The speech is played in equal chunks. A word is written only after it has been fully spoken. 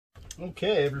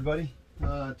Okay, everybody.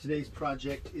 Today's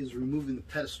project is removing the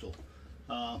pedestal.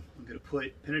 I'm going to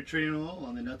put penetrating oil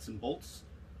on the nuts and bolts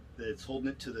that's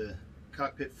holding it to the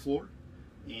cockpit floor,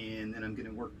 and then I'm going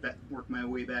to work my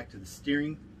way back to the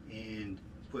steering and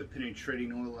put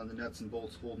penetrating oil on the nuts and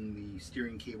bolts holding the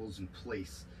steering cables in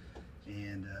place.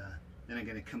 And then I'm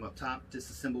going to come up top,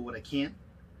 disassemble what I can,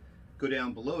 go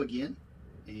down below again,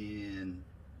 and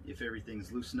if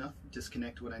everything's loose enough,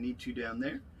 disconnect what I need to down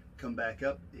there, come back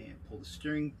up and pull the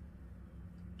steering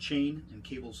chain and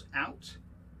cables out,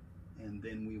 and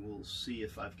then we will see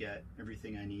if I've got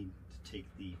everything I need to take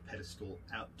the pedestal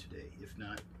out today. If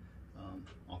not,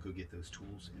 I'll go get those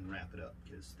tools and wrap it up,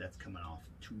 because that's coming off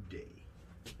today.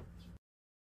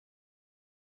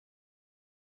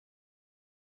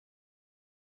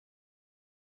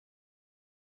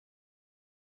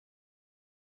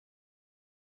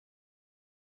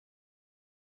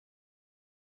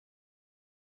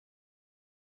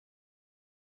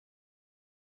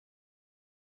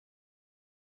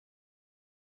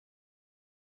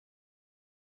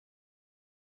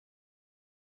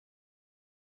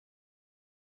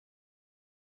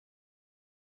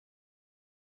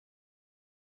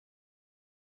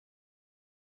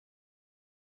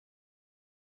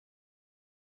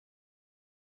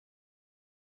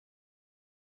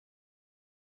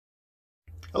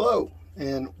 Hello,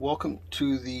 and welcome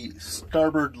to the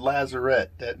starboard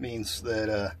lazarette. That means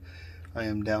that I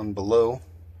am down below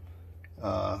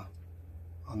on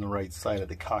the right side of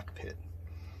the cockpit.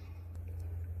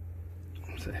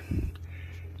 So,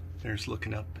 there's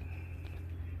looking up,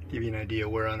 give you an idea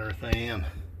where on earth I am.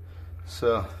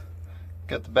 So,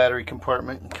 got the battery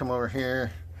compartment. Come over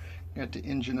here, got the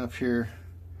engine up here.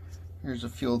 Here's a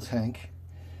fuel tank.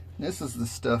 And this is the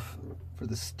stuff for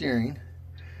the steering.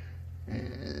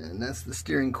 And that's the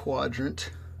steering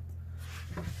quadrant,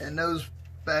 and those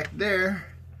back there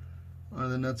are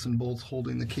the nuts and bolts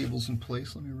holding the cables in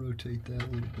place. Let me rotate that a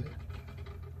little bit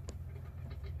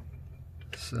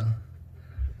so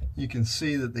you can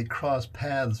see that they cross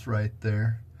paths right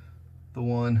there. The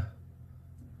one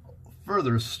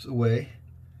furthest away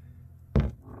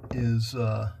is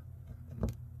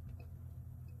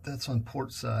that's on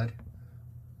port side,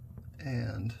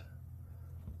 and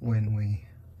when we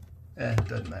it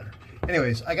doesn't matter.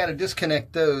 Anyways, I got to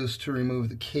disconnect those to remove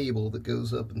the cable that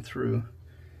goes up and through.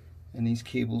 And these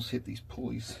cables hit these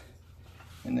pulleys,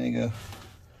 and they go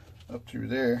up through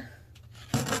there.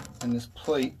 And this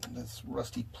plate, this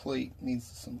rusty plate, needs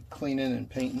some cleaning and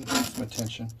painting, needs some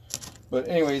attention. But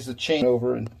anyways, the chain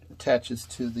over and attaches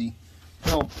to the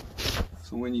helm.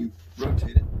 So when you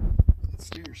rotate it, it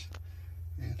steers.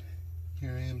 And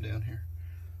here I am down here.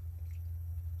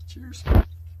 Cheers.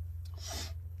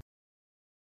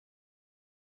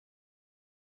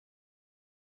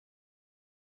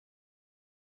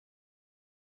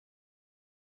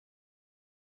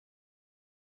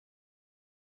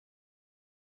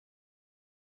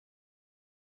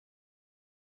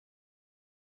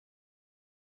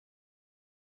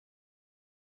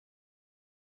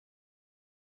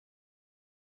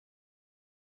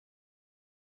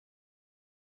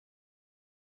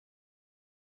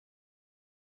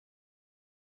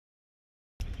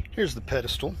 Here's the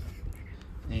pedestal,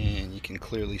 and you can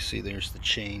clearly see there's the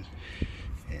chain.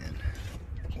 And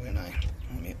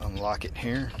let me unlock it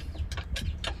here,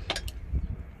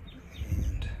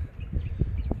 and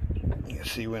you can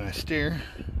see when I steer,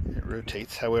 it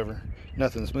rotates. However,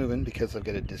 nothing's moving because I've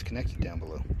got it disconnected down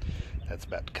below. That's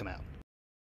about to come out.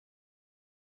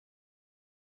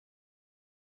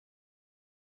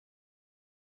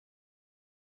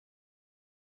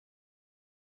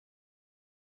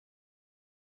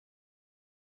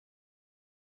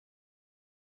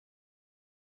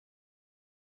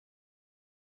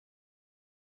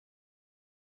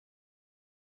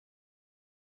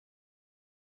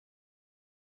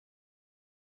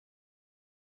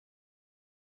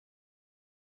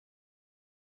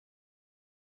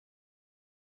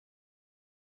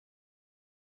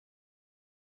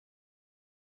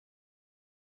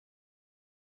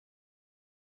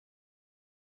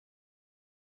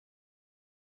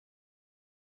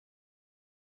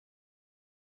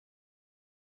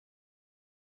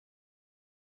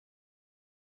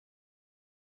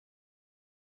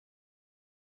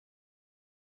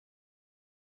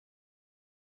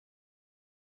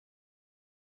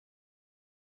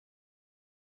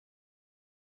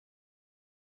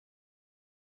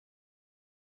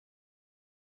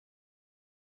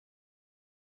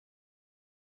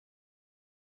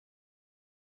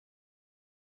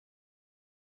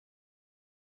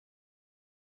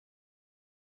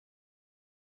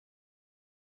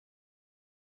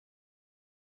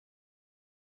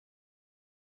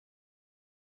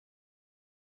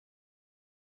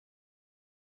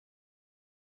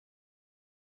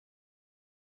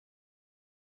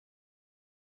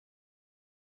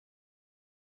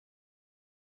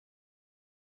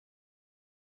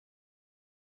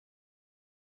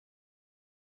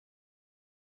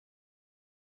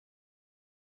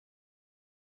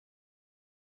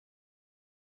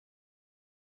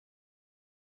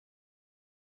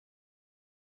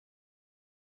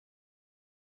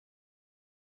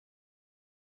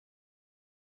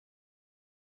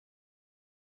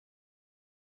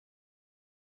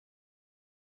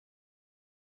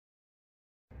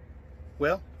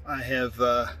 Well, I have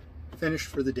finished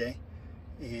for the day,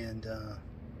 and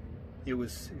it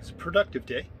was a productive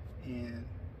day, and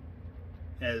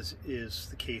as is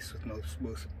the case with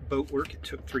most boat work, it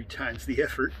took 3 times the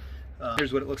effort.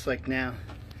 Here's what it looks like now.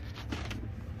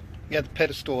 Got the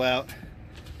pedestal out,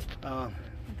 the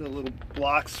little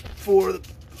blocks for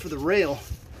the rail.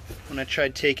 When I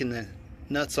tried taking the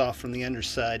nuts off from the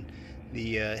underside,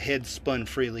 the head spun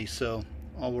freely, so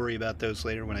I'll worry about those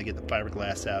later when I get the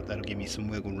fiberglass out. That'll give me some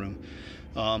wiggle room.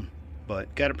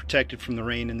 But got it protected from the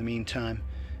rain in the meantime,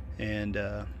 and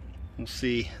we'll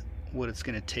see what it's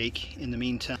going to take in the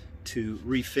meantime to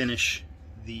refinish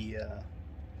the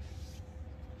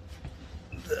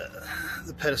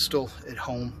pedestal at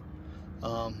home.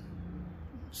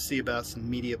 See about some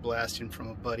media blasting from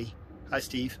a buddy. Hi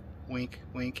Steve, wink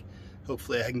wink.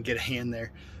 Hopefully I can get a hand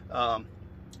there.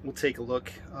 We'll take a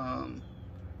look.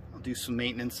 I'll do some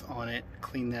maintenance on it,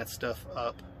 clean that stuff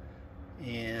up,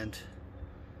 and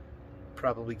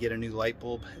probably get a new light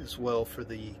bulb as well for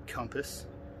the compass.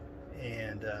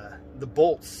 And the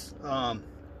bolts, 2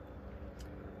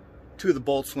 of the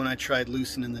bolts, when I tried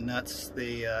loosening the nuts,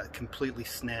 they completely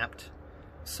snapped,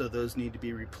 so those need to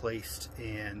be replaced.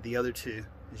 And the other 2,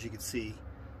 as you can see,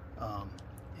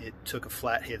 it took a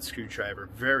flathead screwdriver,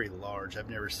 very large. I've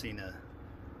never seen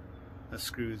a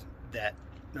screw that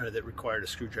required a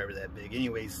screwdriver that big.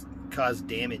 Anyways, caused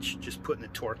damage just putting the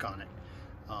torque on it.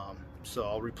 So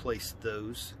I'll replace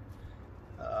those.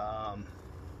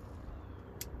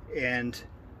 And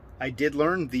I did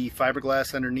learn the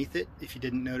fiberglass underneath it, if you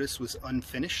didn't notice, was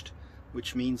unfinished,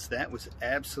 which means that was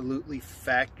absolutely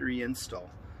factory install.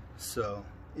 So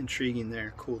intriguing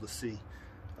there, cool to see.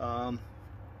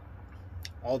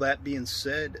 All that being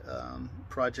said,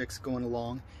 project's going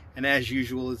along, and as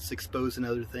usual, it's exposing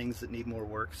other things that need more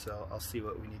work, so I'll see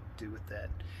what we need to do with that.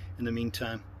 In the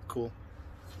meantime, cool.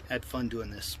 Had fun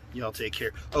doing this. Y'all take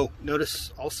care. Oh,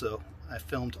 notice also, I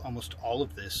filmed almost all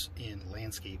of this in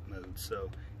landscape mode, so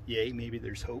yay, maybe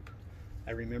there's hope.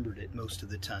 I remembered it most of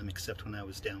the time, except when I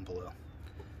was down below.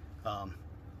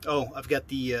 Oh, I've got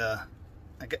the,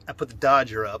 I put the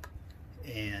Dodger up,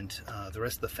 and the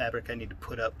rest of the fabric I need to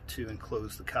put up to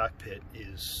enclose the cockpit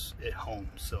is at home,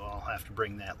 so I'll have to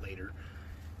bring that later.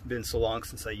 It's been so long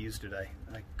since I used it, I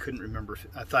couldn't remember if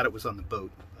I thought it was on the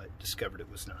boat, but discovered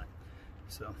it was not.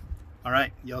 So, all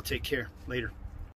right, y'all take care. Later.